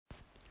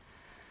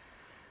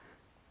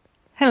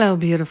Hello,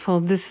 beautiful.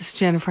 This is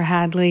Jennifer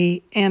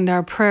Hadley, and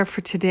our prayer for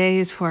today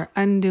is for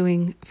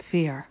undoing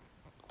fear.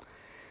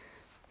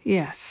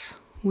 Yes,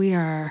 we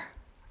are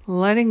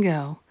letting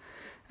go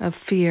of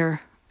fear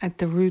at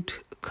the root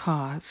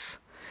cause.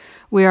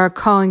 We are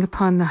calling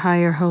upon the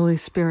higher Holy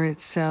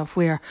Spirit self.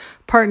 We are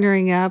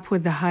partnering up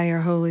with the higher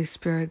Holy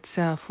Spirit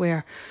self. We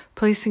are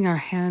placing our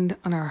hand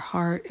on our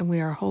heart, and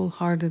we are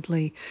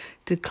wholeheartedly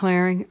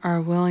declaring our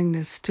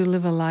willingness to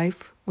live a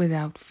life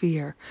without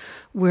fear.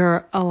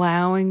 We're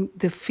allowing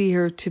the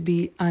fear to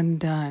be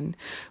undone.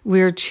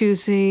 We're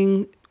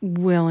choosing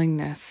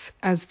willingness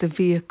as the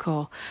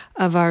vehicle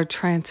of our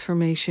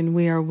transformation.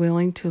 We are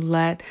willing to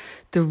let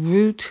the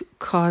root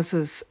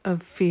causes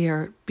of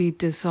fear be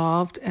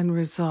dissolved and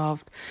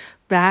resolved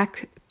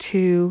back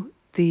to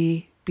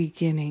the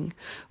beginning.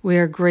 We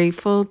are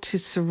grateful to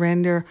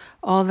surrender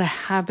all the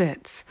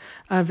habits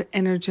of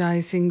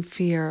energizing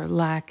fear,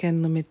 lack,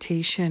 and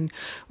limitation.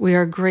 We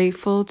are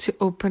grateful to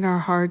open our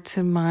hearts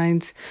and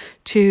minds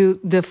to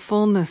the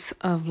fullness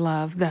of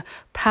love, the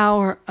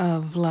power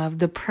of love,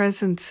 the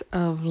presence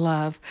of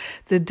love.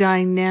 The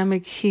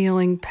dynamic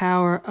healing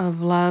power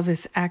of love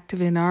is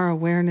active in our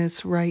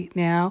awareness right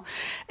now,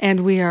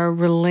 and we are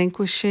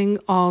relinquishing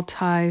all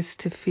ties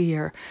to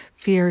fear.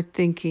 Fear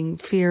thinking,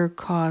 fear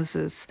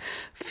causes,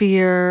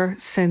 fear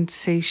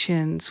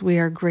sensations. We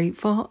are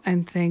grateful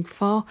and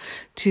thankful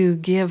to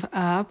give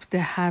up the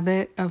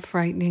habit of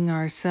frightening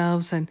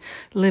ourselves and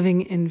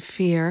living in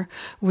fear.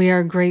 We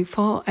are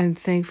grateful and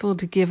thankful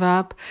to give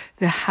up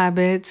the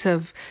habits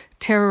of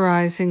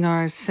terrorizing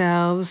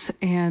ourselves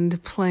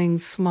and playing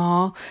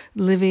small.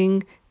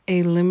 Living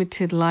a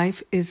limited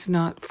life is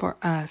not for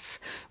us.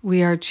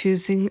 We are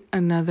choosing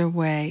another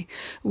way.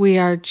 We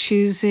are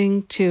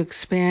choosing to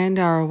expand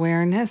our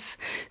awareness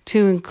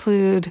to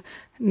include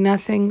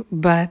nothing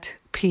but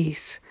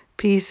peace.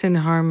 Peace and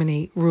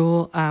harmony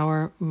rule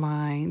our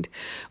mind.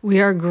 We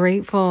are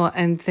grateful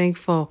and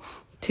thankful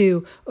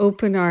to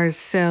open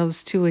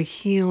ourselves to a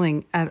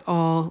healing at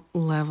all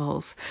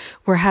levels.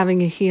 We're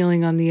having a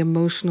healing on the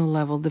emotional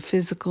level, the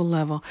physical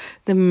level,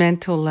 the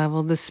mental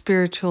level, the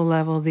spiritual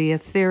level, the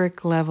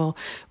etheric level.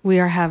 We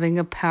are having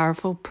a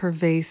powerful,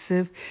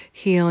 pervasive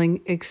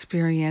healing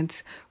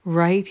experience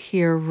right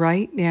here,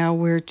 right now.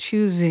 We're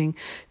choosing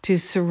to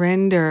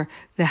surrender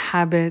the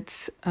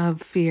habits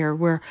of fear.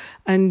 We're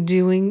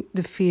undoing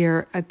the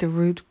fear at the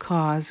root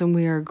cause, and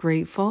we are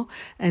grateful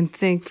and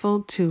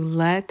thankful to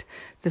let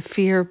the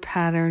fear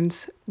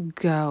patterns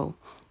go.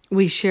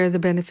 We share the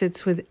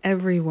benefits with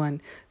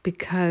everyone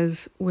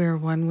because we're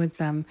one with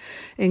them.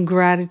 In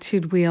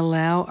gratitude, we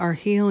allow our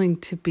healing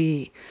to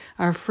be,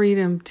 our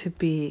freedom to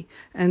be,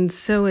 and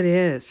so it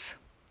is.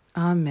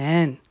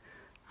 Amen.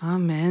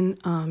 Amen,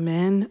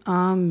 amen,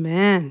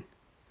 amen.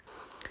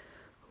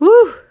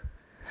 Woo!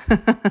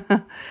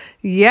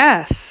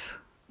 Yes,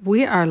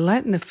 we are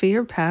letting the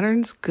fear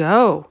patterns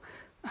go.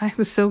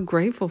 I'm so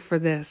grateful for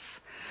this.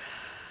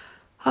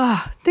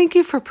 Thank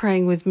you for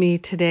praying with me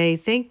today.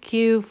 Thank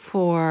you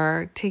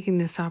for taking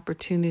this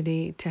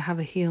opportunity to have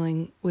a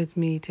healing with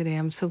me today.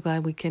 I'm so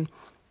glad we can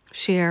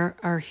share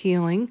our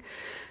healing,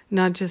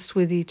 not just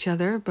with each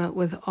other, but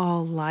with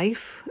all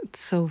life. It's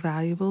so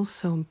valuable,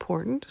 so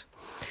important.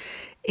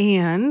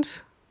 And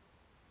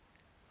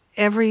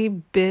every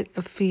bit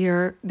of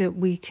fear that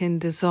we can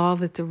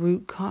dissolve at the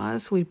root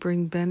cause, we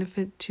bring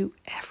benefit to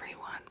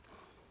everyone.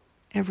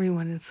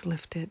 Everyone is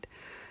lifted.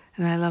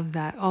 And I love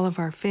that. All of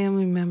our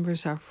family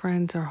members, our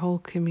friends, our whole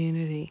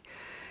community.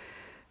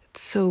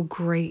 It's so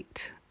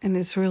great. And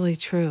it's really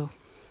true.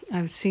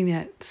 I've seen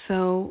it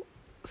so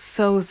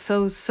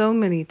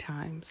many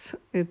times.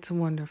 It's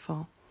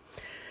wonderful.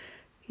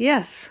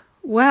 Yes.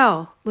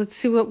 Well, let's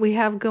see what we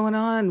have going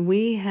on.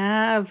 We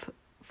have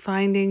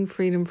Finding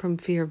Freedom from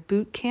Fear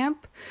Boot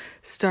Camp.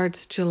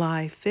 Starts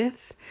July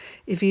 5th.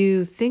 If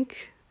you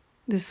think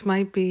this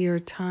might be your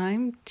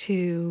time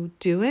to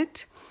do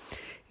it,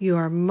 you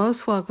are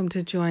most welcome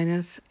to join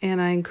us, and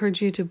I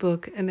encourage you to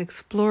book an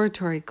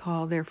exploratory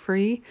call. They're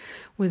free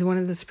with one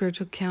of the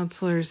spiritual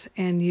counselors,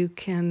 and you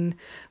can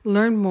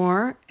learn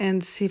more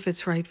and see if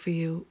it's right for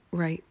you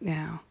right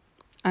now.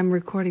 I'm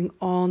recording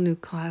all new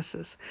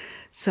classes,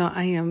 so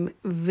I am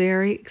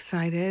very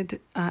excited.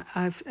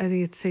 I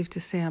think it's safe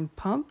to say I'm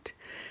pumped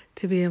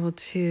to be able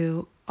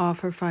to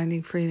offer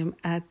Finding Freedom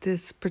at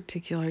this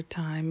particular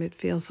time. It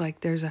feels like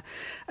there's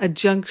a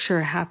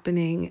juncture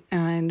happening,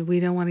 and we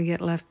don't want to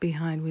get left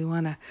behind. We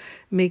want to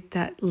make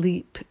that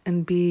leap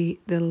and be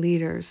the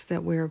leaders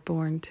that we're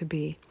born to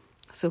be.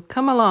 So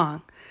come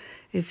along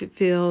if it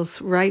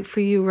feels right for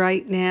you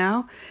right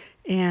now,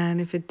 and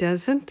if it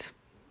doesn't,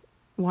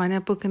 why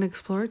not book an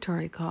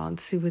exploratory call and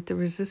see what the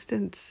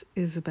resistance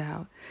is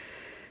about?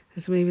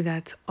 Because maybe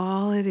that's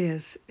all it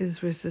is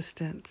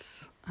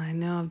resistance. I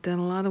know I've done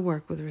a lot of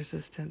work with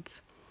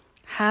resistance.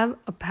 Have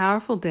a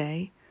powerful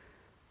day,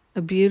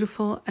 a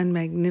beautiful and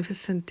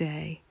magnificent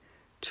day.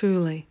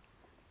 Truly,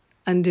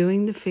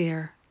 undoing the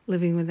fear,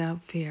 living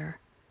without fear.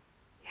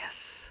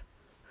 Yes.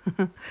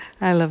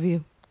 I love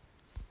you.